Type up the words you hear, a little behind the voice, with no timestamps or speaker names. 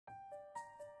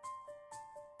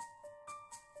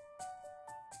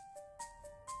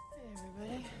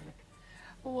Everybody,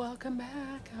 welcome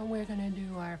back. We're gonna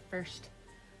do our first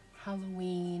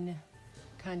Halloween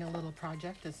kind of little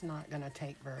project. It's not gonna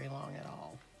take very long at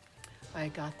all. I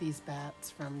got these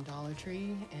bats from Dollar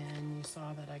Tree, and you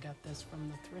saw that I got this from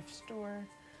the thrift store,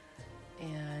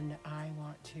 and I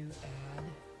want to add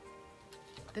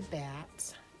the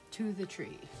bats to the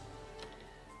tree.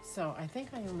 So I think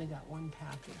I only got one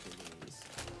package of these.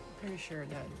 I'm pretty sure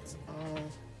that's all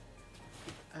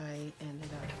I ended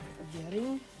up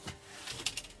getting.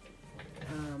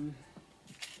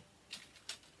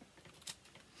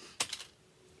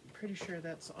 Pretty sure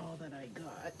that's all that I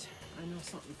got. I know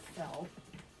something fell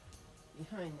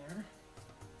behind there.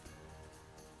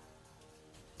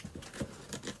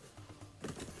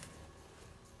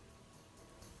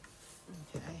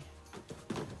 Okay.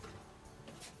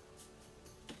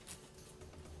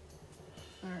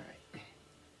 All right.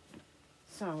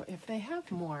 So if they have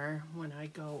more when I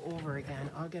go over again,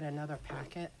 I'll get another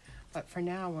packet. But for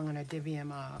now, I'm going to divvy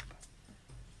them up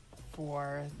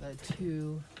for the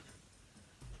two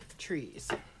trees.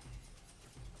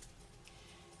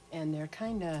 And they're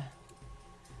kind of,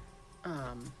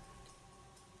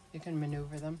 you can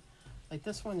maneuver them. Like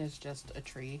this one is just a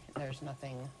tree. There's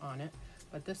nothing on it.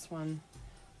 But this one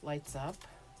lights up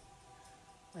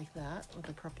like that with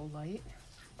a purple light.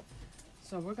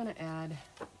 So we're going to add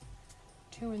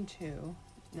 2 and 2.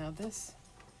 Now this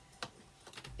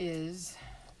is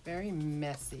very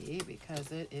messy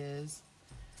because it is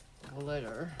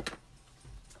glitter.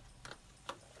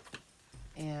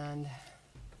 And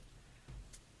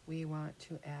we want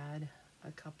to add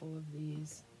a couple of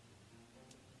these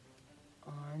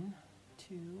on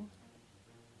to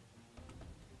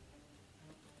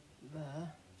the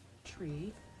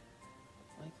tree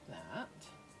like that.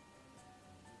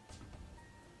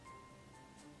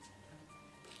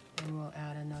 And we'll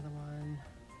add another one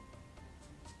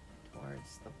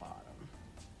towards the bottom.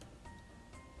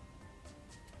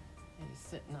 He's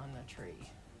sitting on the tree.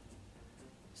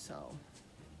 So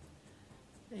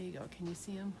there you go. Can you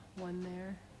see them? One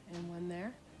there and one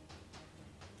there.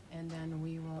 And then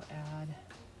we will add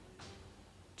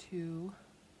 2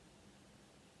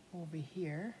 over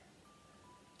here.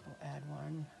 We'll add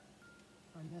one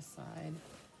on this side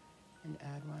and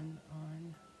add one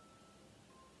on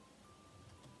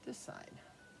this side.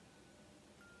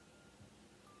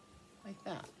 Like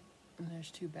that. And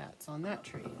there's 2 bats on that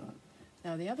tree.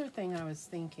 Now the other thing I was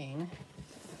thinking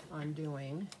on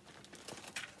doing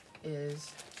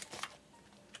is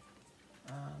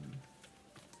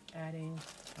adding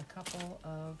a couple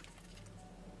of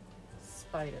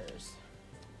spiders.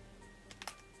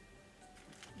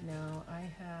 Now I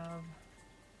have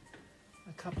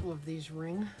a couple of these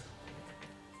ring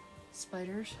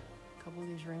spiders, a couple of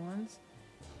these ring ones,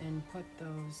 and put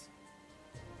those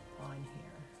on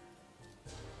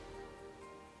here.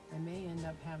 I may end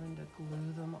up having to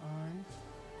glue them on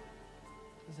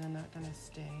because they're not going to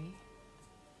stay.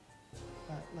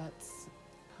 But let's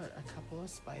put a couple of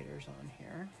spiders on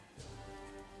here.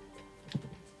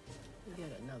 We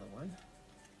get another one.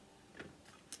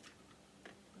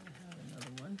 I have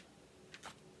another one.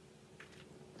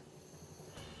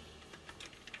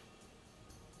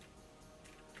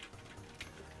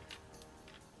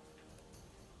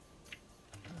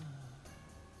 I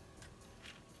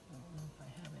don't know if I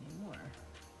have any more.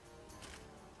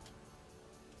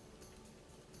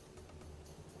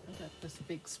 I got this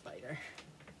big spider.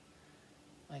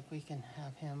 Like we can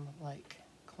have him like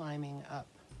climbing up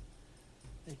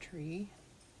the tree.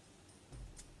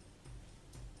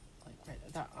 Like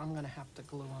right that I'm gonna have to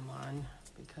glue him on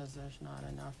because there's not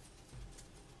enough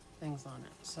things on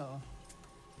it. So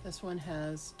this one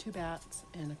has 2 bats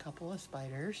and a couple of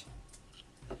spiders.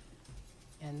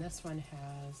 And this one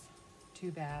has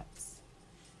 2 bats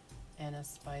and a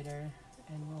spider,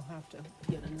 and we'll have to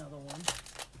get another one.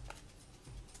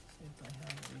 See if I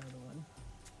have another one.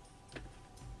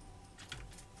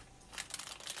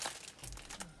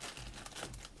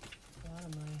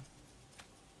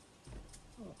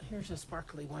 Oh, here's a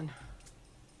sparkly one.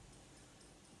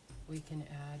 We can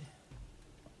add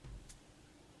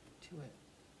to it,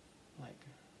 like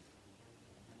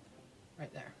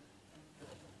right there.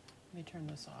 Let me turn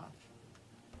this off.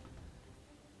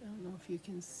 I don't know if you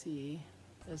can see.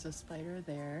 There's a spider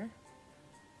there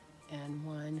and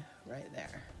one right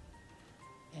there.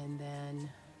 And then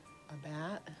a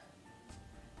bat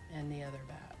and the other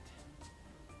bat.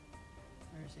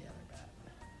 Where's the other bat?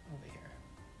 Over here.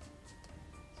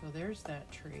 So there's that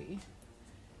tree.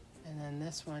 And then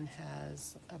this one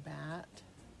has a bat,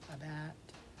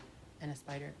 and a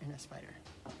spider, and a spider.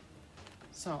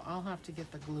 So I'll have to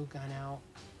get the glue gun out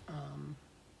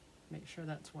make sure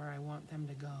that's where I want them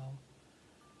to go.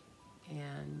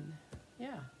 And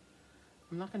yeah,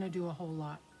 I'm not going to do a whole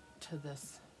lot to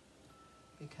this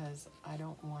because I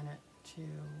don't want it to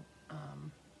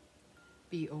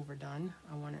be overdone.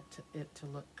 I want it to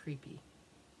look creepy.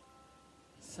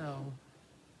 So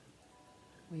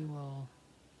we will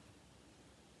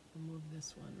move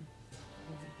this one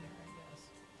over here, I guess,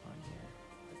 on here.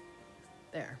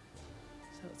 There.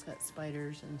 So it's got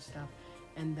spiders and stuff.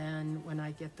 And then when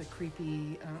I get the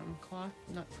creepy cloth,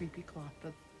 not creepy cloth,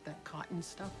 but that cotton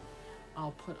stuff,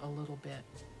 I'll put a little bit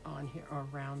on here or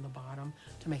around the bottom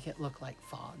to make it look like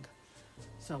fog.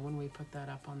 So when we put that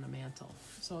up on the mantle.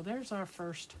 So there's our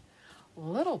first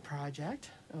little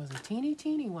project. It was a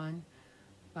teeny one,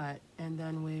 and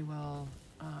then we will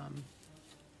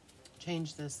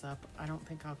change this up. I don't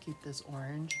think I'll keep this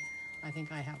orange. I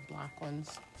think I have black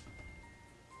ones.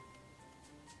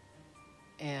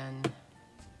 And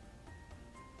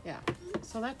yeah,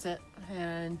 so that's it.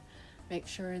 And make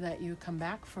sure that you come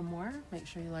back for more. Make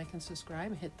sure you like and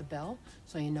subscribe and hit the bell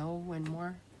so you know when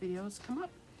more videos come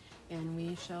up. And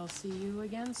we shall see you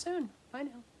again soon. Bye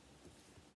now.